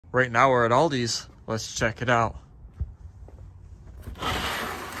Right now we're at Aldi's. Let's check it out.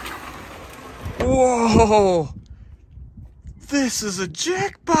 Whoa! This is a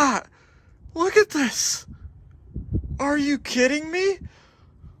jackpot! Look at this! Are you kidding me?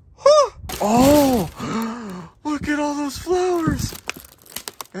 Huh. Oh! Look at all those flowers!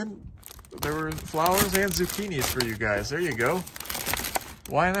 And there were flowers and zucchinis for you guys. There you go.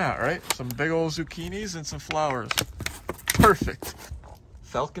 Why not, right? Some big old zucchinis and some flowers. Perfect.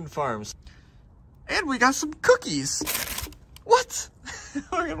 Falcon Farms. And we got some cookies. What?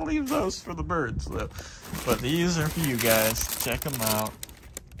 We're gonna leave those for the birds though. But these are for you guys. Check them out.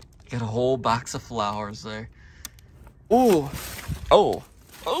 Got a whole box of flowers there. Ooh. Oh.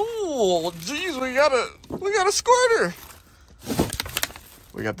 Oh, geez, we got a squirter.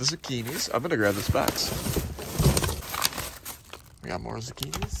 We got the zucchinis. I'm gonna grab this box. We got more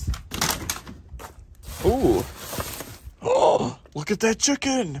zucchinis. Ooh. Oh, look at that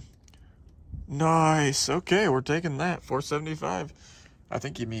chicken. Nice. Okay, we're taking that. $4.75. I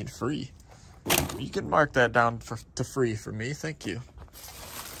think you mean free. You can mark that down to free for me. Thank you.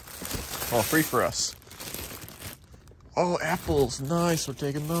 Oh, free for us. Oh, apples. Nice. We're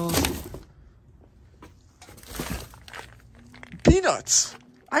taking those. Peanuts.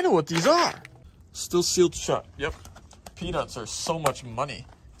 I know what these are. Still sealed shut. Yep. Peanuts are so much money.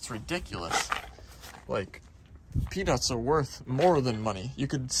 It's ridiculous. Like, peanuts are worth more than money. You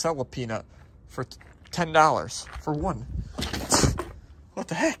could sell a peanut for $10 for one. What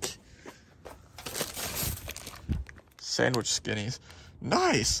the heck? Sandwich skinnies.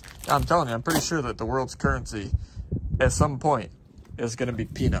 Nice. I'm telling you, I'm pretty sure that the world's currency at some point is going to be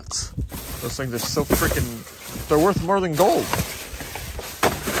peanuts. Those things are so freaking, they're worth more than gold.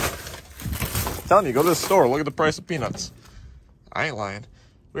 I'm telling you, go to the store, look at the price of peanuts. I ain't lying.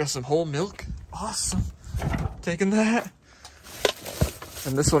 We have some whole milk. Awesome. Taking that.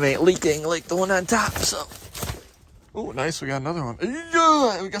 And this one ain't leaking like the one on top, so. Oh, nice. We got another one.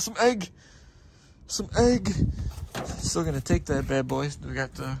 Yeah, we got some egg. Some egg. Still gonna take that bad boy. We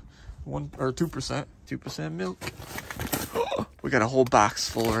got 2% milk. We got a whole box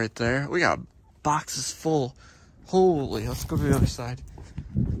full right there. We got boxes full. Holy, let's go to the other side.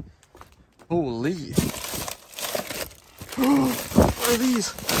 Holy. What are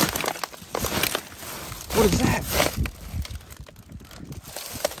these? What is that?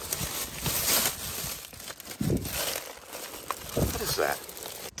 What is that?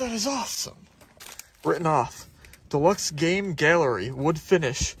 That is awesome. Written off. Deluxe Game Gallery. Wood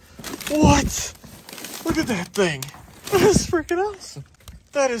finish. What? Look at that thing. That is freaking awesome.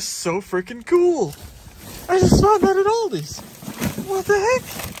 That is so freaking cool. I just found that at Aldi's. What the heck?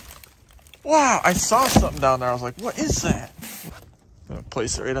 Wow, I saw something down there. I was like, what is that? I'm gonna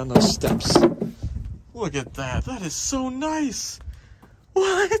place it right on those steps. Look at that. That is so nice.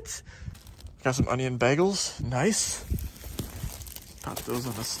 What? Got some onion bagels. Nice. Got those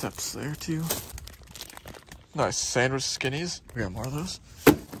on the steps there too. Nice. Sandwich skinnies. We got more of those.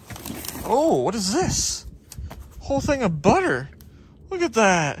 Oh, what is this? Whole thing of butter. Look at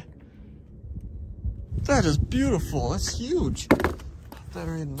that. That is beautiful. That's huge. Put that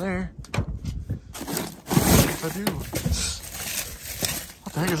right in there. What do I do?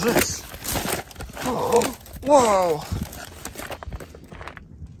 What the heck is this? Oh, whoa.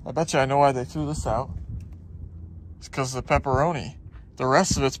 I bet you I know why they threw this out. It's because of the pepperoni. The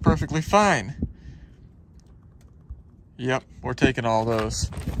rest of it's perfectly fine. Yep, we're taking all those.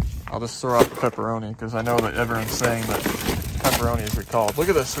 I'll just throw out the pepperoni because I know that everyone's saying that pepperoni is recalled. Look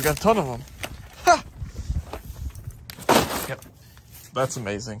at this, we got a ton of them. Ha! Yep, that's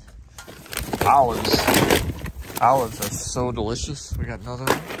amazing. Olives. Olives are so delicious. We got another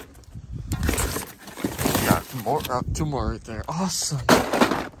one. We got more, two more right there. Awesome.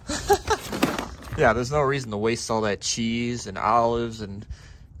 Yeah, there's no reason to waste all that cheese and olives and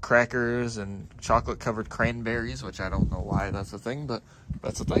crackers and chocolate covered cranberries, which I don't know why that's a thing, but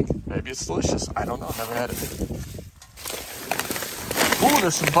that's a thing. Maybe it's delicious. I don't know. Never had it. Ooh,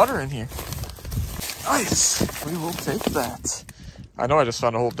 there's some butter in here. Nice. We will take that. I know I just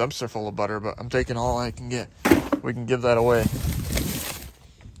found a whole dumpster full of butter, but I'm taking all I can get. We can give that away.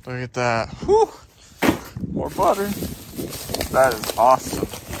 Look at that. Whew. More butter. That is awesome.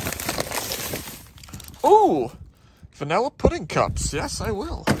 Ooh, vanilla pudding cups. Yes, I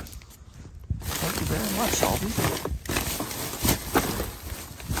will. Thank you very much, Aldi.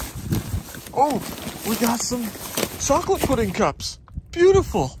 Oh, we got some chocolate pudding cups.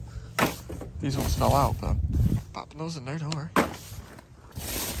 Beautiful. These won't smell out, but I'm popping those in there, don't worry.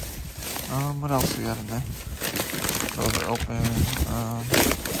 What else we got in there? Those are open.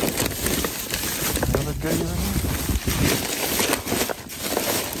 Any other goodies in here?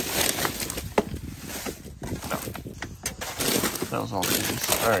 That was all the goodies.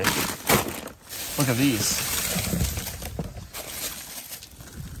 Alright. Look at these.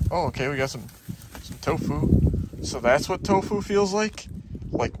 Oh, okay, we got some tofu. So that's what tofu feels like?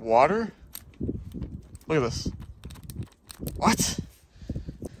 Like water? Look at this. What?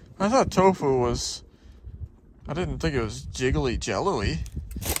 I thought tofu was... I didn't think it was jiggly jello-y.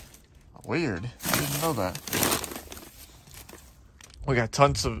 Weird. I didn't know that. We got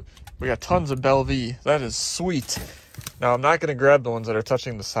tons of Belvie. That is sweet. Now I'm not gonna grab the ones that are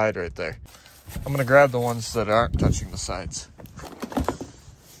touching the side right there. I'm gonna grab the ones that aren't touching the sides.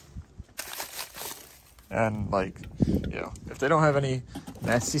 And like, you know, if they don't have any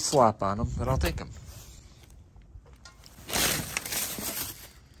nasty slop on them, then I'll take them.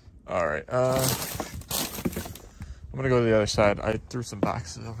 All right, I'm gonna go to the other side. I threw some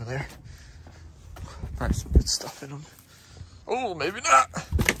boxes over there. Probably some good stuff in them. Oh, maybe not.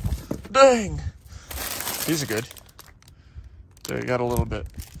 Dang. These are good. They got a little bit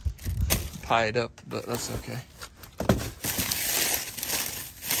pied up, but that's okay.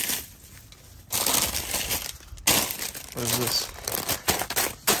 What is this?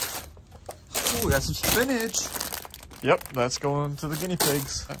 Oh, we got some spinach. Yep, that's going to the guinea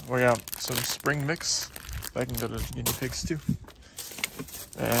pigs. We got some spring mix. That can go to the guinea pigs too.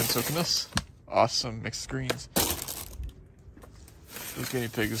 And so can this. Awesome mixed greens. Those guinea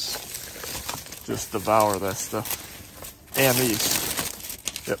pigs just devour that stuff. And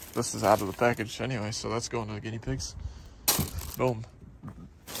these. Yep, this is out of the package anyway, so that's going to the guinea pigs. Boom.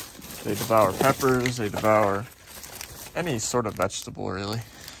 They devour peppers, they devour any sort of vegetable, really.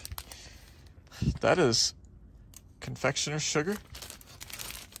 That is confectioner's sugar.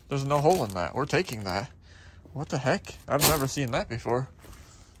 There's no hole in that. We're taking that. What the heck? I've never seen that before.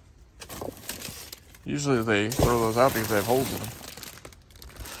 Usually they throw those out because they have holes in them.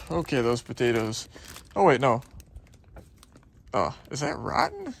 Okay, those potatoes. Oh, wait, no. Oh, is that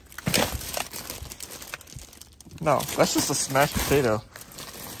rotten? No, that's just a smashed potato.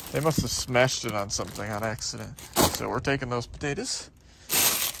 They must have smashed it on something on accident. So we're taking those potatoes.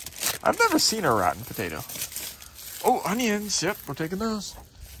 I've never seen a rotten potato. Oh, onions. Yep, we're taking those.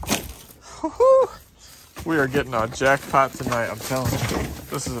 Woohoo! We are getting a jackpot tonight, I'm telling you.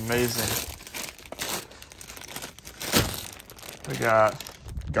 This is amazing. We got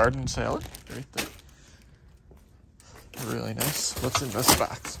garden salad right there. Really nice. What's in this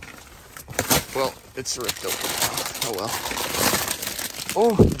box? Well, it's ripped open now. Oh well.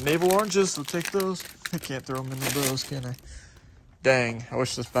 Oh, navel oranges. We'll take those. I can't throw them into those, can I? Dang, I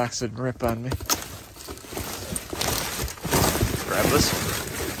wish this box didn't rip on me. Grab this.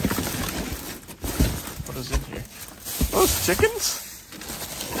 What is in here? Those chickens?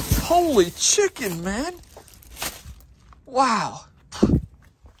 Holy chicken, man. Wow. A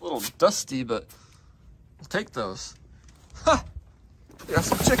little dusty, but we'll take those. Ha! We got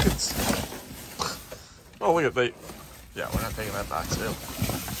some chickens. Oh, look at that. Yeah, we're not taking that box, too.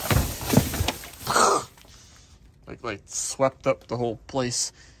 Like swept up the whole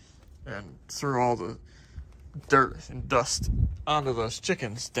place and threw all the dirt and dust onto those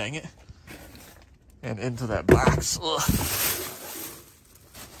chickens, dang it. And into that box. Ugh.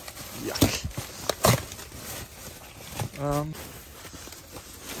 Yuck.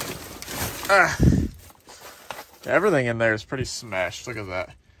 Everything in there is pretty smashed. Look at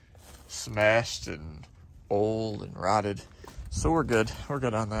that. Smashed and old and rotted. So we're good. We're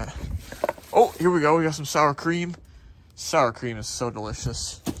good on that. Oh, here we go. We got some sour cream. Sour cream is so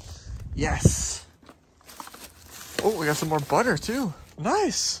delicious. Yes. Oh, we got some more butter too.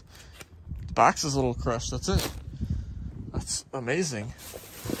 Nice. The box is a little crushed. That's it. That's amazing.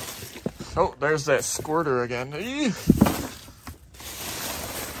 Oh, there's that squirter again. Eee.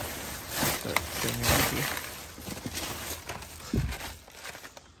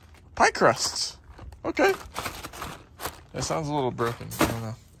 Pie crusts. Okay. That sounds a little broken. I don't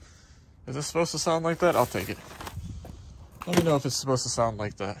know. Is this supposed to sound like that? I'll take it. Let me know if it's supposed to sound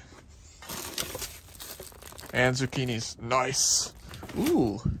like that. And zucchinis. Nice.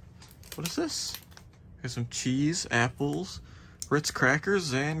 Ooh. What is this? Here's some cheese, apples, Ritz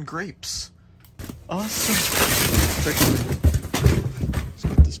crackers, and grapes. Awesome. Let's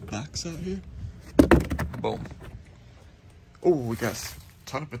put this box out here. Boom. Oh, we got a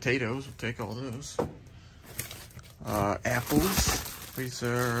ton of potatoes. We'll take all those. Apples. These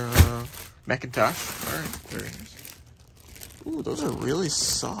are Macintosh. All right, very nice. Ooh, those are really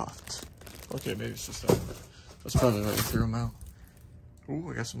soft. Okay, maybe it's just that. That's probably why I threw them out.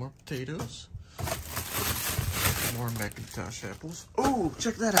 Ooh, I got some more potatoes. More Macintosh apples. Ooh,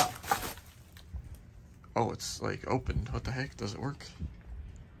 check that out. Oh, it's like opened. What the heck? Does it work?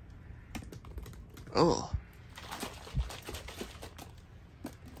 Oh.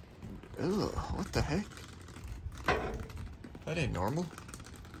 Ugh, what the heck? That ain't normal.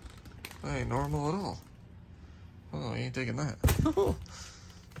 That ain't normal at all. Oh, you ain't taking that. Yuck.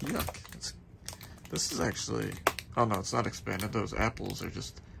 This is actually... Oh no, it's not expanded. Those apples are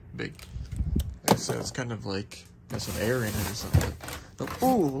just big. Like I said, it's kind of like there's some air in it or something.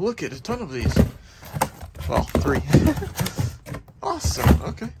 Oh, look at a ton of these. Well, 3. Awesome.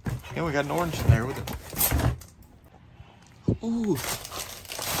 Okay. And we got an orange in there with it. Ooh.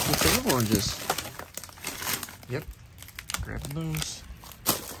 Look at the oranges. Yep. Grabbing those.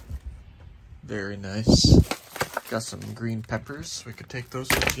 Very nice. Got some green peppers. We could take those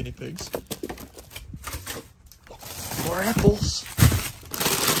for the guinea pigs. More apples.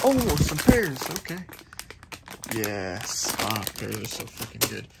 Oh, some pears. Okay. Yes. Ah, pears are so freaking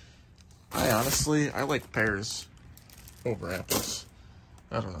good. I like pears over apples.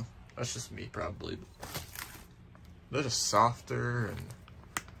 I don't know. That's just me, probably. They're just softer, and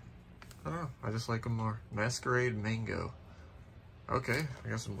I don't know. I just like them more. Masquerade mango. Okay, I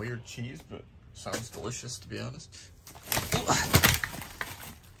got some weird cheese, but sounds delicious, to be honest.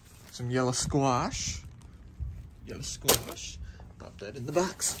 Some yellow squash. Yellow squash. Pop that in the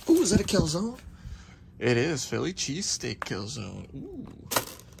box. Ooh, is that a calzone? It is. Philly cheesesteak calzone. Ooh.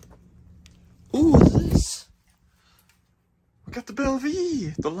 Ooh, what's this? We got the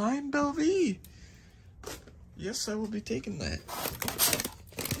Belvie. The lime Belvie. Yes, I will be taking that.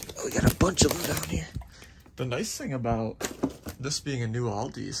 Oh, we got a bunch of them down here. The nice thing about this being a new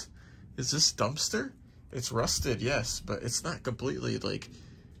Aldi's is this dumpster. It's rusted, yes, but it's not completely, like,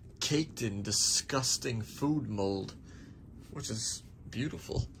 caked in disgusting food mold, which is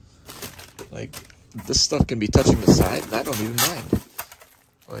beautiful. Like, this stuff can be touching the side, and I don't even mind.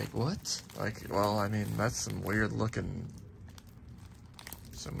 Like, what? Like, well, I mean, that's some weird looking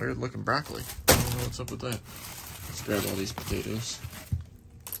broccoli. I don't know what's up with that. Let's grab all these potatoes.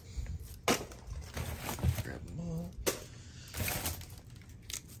 Grab them all.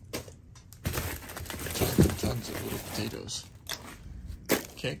 Tons of little potatoes.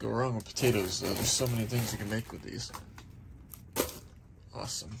 Can't go wrong with potatoes, though. There's so many things you can make with these.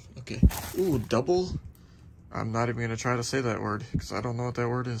 Awesome. Okay. Ooh, double. I'm not even going to try to say that word, because I don't know what that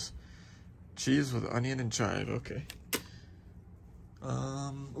word is. Cheese with onion and chive. Okay.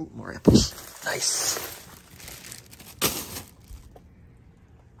 Ooh, more apples. Nice.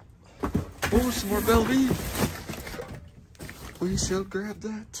 Oh, some more Belvie. We shall grab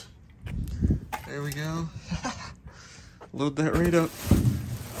that. There we go. Load that right up.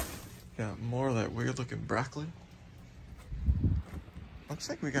 Got more of that weird looking broccoli. Looks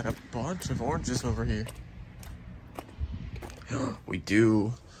like we got a bunch of oranges over here. We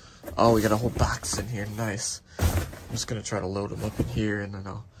do. Oh, we got a whole box in here. Nice. I'm just gonna try to load them up in here, and then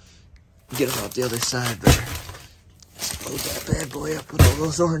I'll get them out the other side there. Let's load that bad boy up with all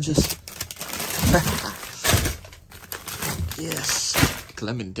those oranges. Yes,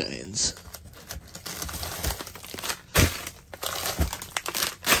 clementines.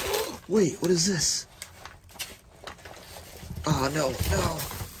 Wait, what is this? Oh, no.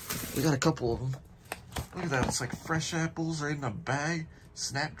 We got a couple of them. Look at that, it's like fresh apples right in a bag.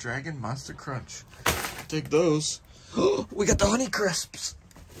 Snapdragon Monster Crunch. Take those. We got the Honey Crisps.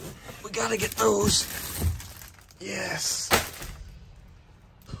 We gotta get those. Yes.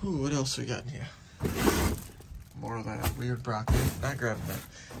 Ooh, what else we got in here? More of that weird broccoli. Not grabbing that.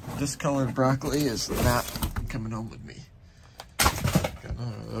 Discolored broccoli is not coming home with me. Got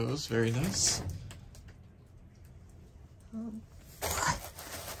none of those. Very nice.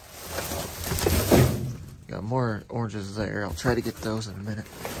 Got more oranges there. I'll try to get those in a minute.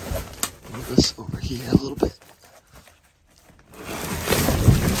 Move this over here a little bit.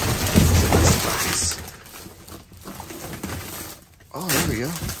 Oh, there we go.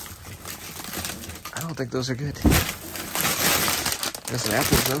 I don't think those are good. There's some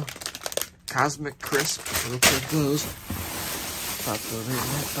apples though. Cosmic Crisp. We'll take those. Pop those in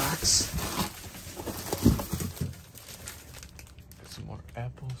that box. Some more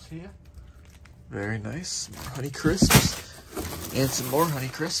apples here. Very nice. Some more Honey Crisps. And some more Honey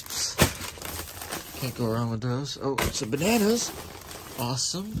Crisps. Can't go wrong with those. Oh, some bananas.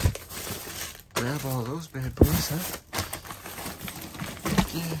 Awesome. Grab all those bad boys, huh?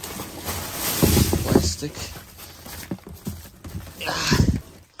 Yeah. Plastic.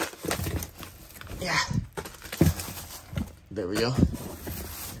 Yeah. There we go.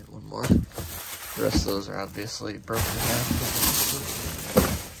 And one more. The rest of those are obviously broken in half.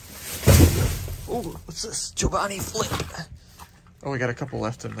 Oh, what's this? Giovanni Flip. Oh, we got a couple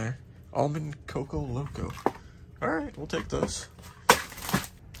left in there. Almond Coco Loco. Alright, we'll take those.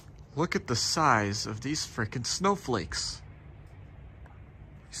 Look at the size of these freaking snowflakes.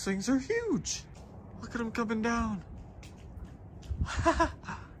 You These things are huge. Look at them coming down. How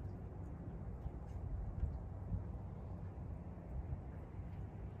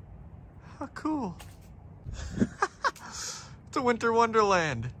cool. It's a winter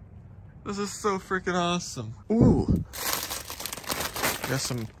wonderland. This is so freaking awesome. Ooh. Got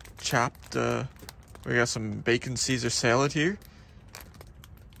some chopped, we got some bacon Caesar salad here.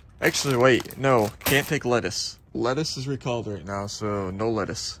 Actually, wait, no, can't take lettuce. Lettuce is recalled right now, so no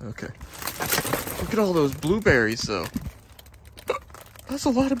lettuce. Okay. Look at all those blueberries, though. That's a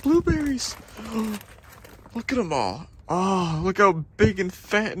lot of blueberries. Look at them all. Oh, look how big and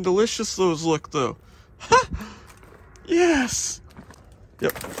fat and delicious those look, though. Yes.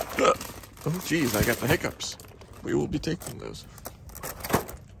 Yep. Oh, geez, I got the hiccups. We will be taking those.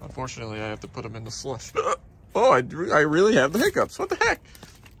 Unfortunately, I have to put them in the slush. Oh, I really have the hiccups. What the heck?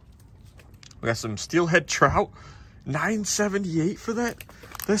 We got some steelhead trout. $9.78 for that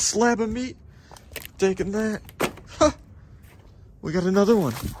slab of meat. Taking that. Huh. We got another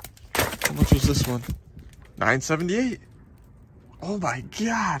one. How much was this one? $9.78. Oh my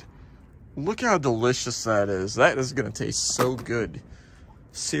God. Look how delicious that is. That is going to taste so good.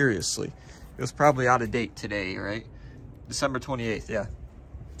 Seriously. It was probably out of date today, right? December 28th, yeah.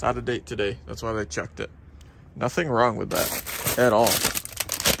 It's out of date today. That's why they checked it. Nothing wrong with that at all.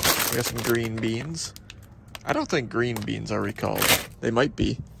 We got some green beans. I don't think green beans are recalled. They might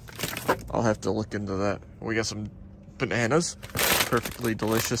be. I'll have to look into that. We got some bananas. Perfectly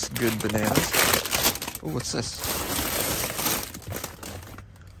delicious, good bananas. Oh, what's this?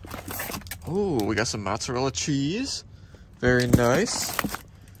 Oh, we got some mozzarella cheese. Very nice.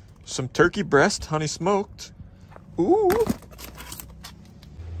 Some turkey breast, honey smoked. Ooh.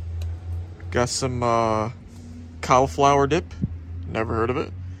 Got some cauliflower dip. Never heard of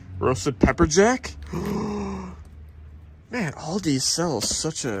it. Roasted pepper jack. Man, Aldi sells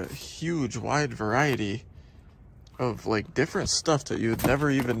such a huge, wide variety of like different stuff that you've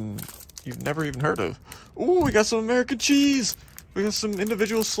never even heard of. Ooh, we got some American cheese. We got some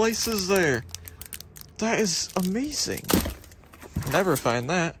individual slices there. That is amazing. Never find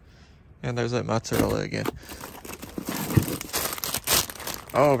that. And there's that mozzarella again.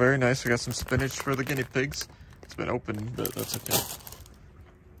 Oh, very nice. We got some spinach for the guinea pigs. It's been opened, but that's okay.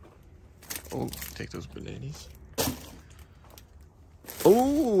 Oh, take those bananas.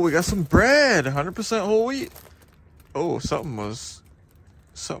 Oh, we got some bread. 100% whole wheat. Oh, something was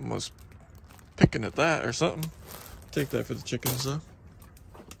picking at that or something. Take that for the chickens, though.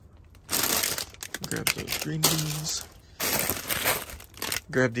 Grab those green beans.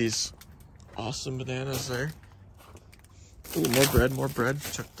 Grab these awesome bananas there. Oh, more bread.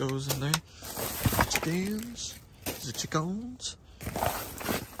 Chuck those in there. Chickens. The chickens.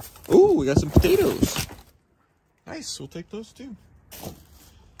 Oh, we got some potatoes. Nice, we'll take those too.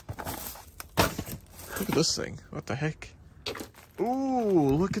 Look at this thing. What the heck?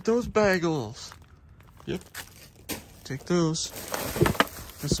 Ooh, look at those bagels. Yep. Take those.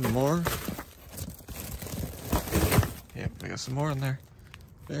 Got some more. Yep, we got some more in there.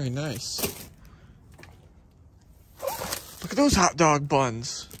 Very nice. Look at those hot dog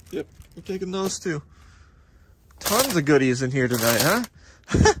buns. Yep, we're taking those too. Tons of goodies in here tonight, huh?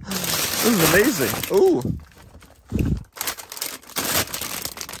 This is amazing. Ooh.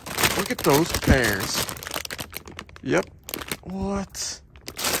 Look at those pears. Yep. What?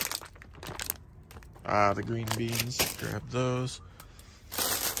 Ah, the green beans. Grab those.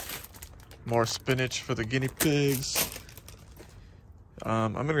 More spinach for the guinea pigs.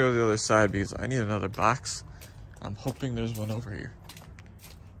 I'm gonna go to the other side because I need another box. I'm hoping there's one over here.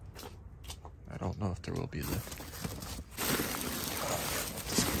 I don't know if there will be though.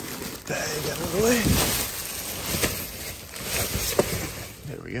 Bag out of the way.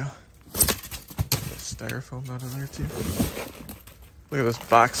 There we go. Got styrofoam out of there too. Look at this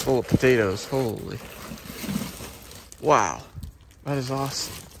box full of potatoes. Holy. Wow. That is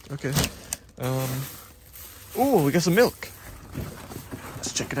awesome. Okay. Ooh, we got some milk.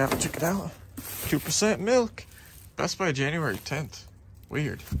 Let's check it out. 2% milk. Best by January 10th.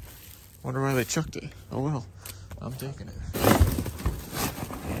 Weird. Wonder why they chucked it. Oh well. I'm taking it.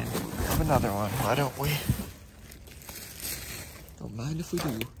 And grab another one. Why don't we? Don't mind if we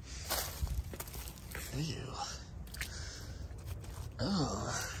do. Ew.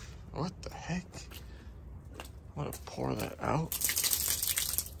 Oh. What the heck? I'm gonna pour that out.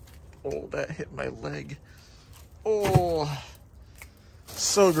 Oh, that hit my leg. Oh.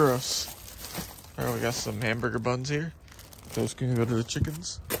 So gross. Alright, we got some hamburger buns here. Those can go to the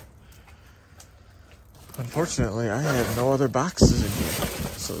chickens. Unfortunately, I have no other boxes in here,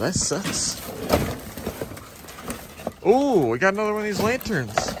 so that sucks. Oh, we got another one of these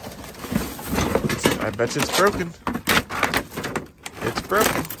lanterns. I bet you it's broken. It's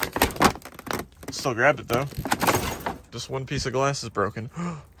broken. Still grabbed it though. Just one piece of glass is broken.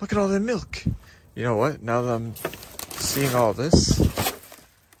 Look at all that milk. You know what? Now that I'm seeing all this,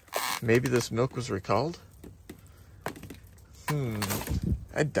 maybe this milk was recalled?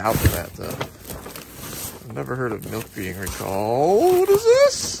 I doubt that though. I've never heard of milk being recalled. What is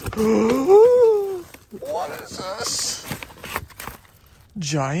this? What is this?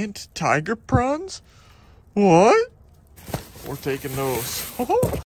 Giant tiger prawns? What? We're taking those.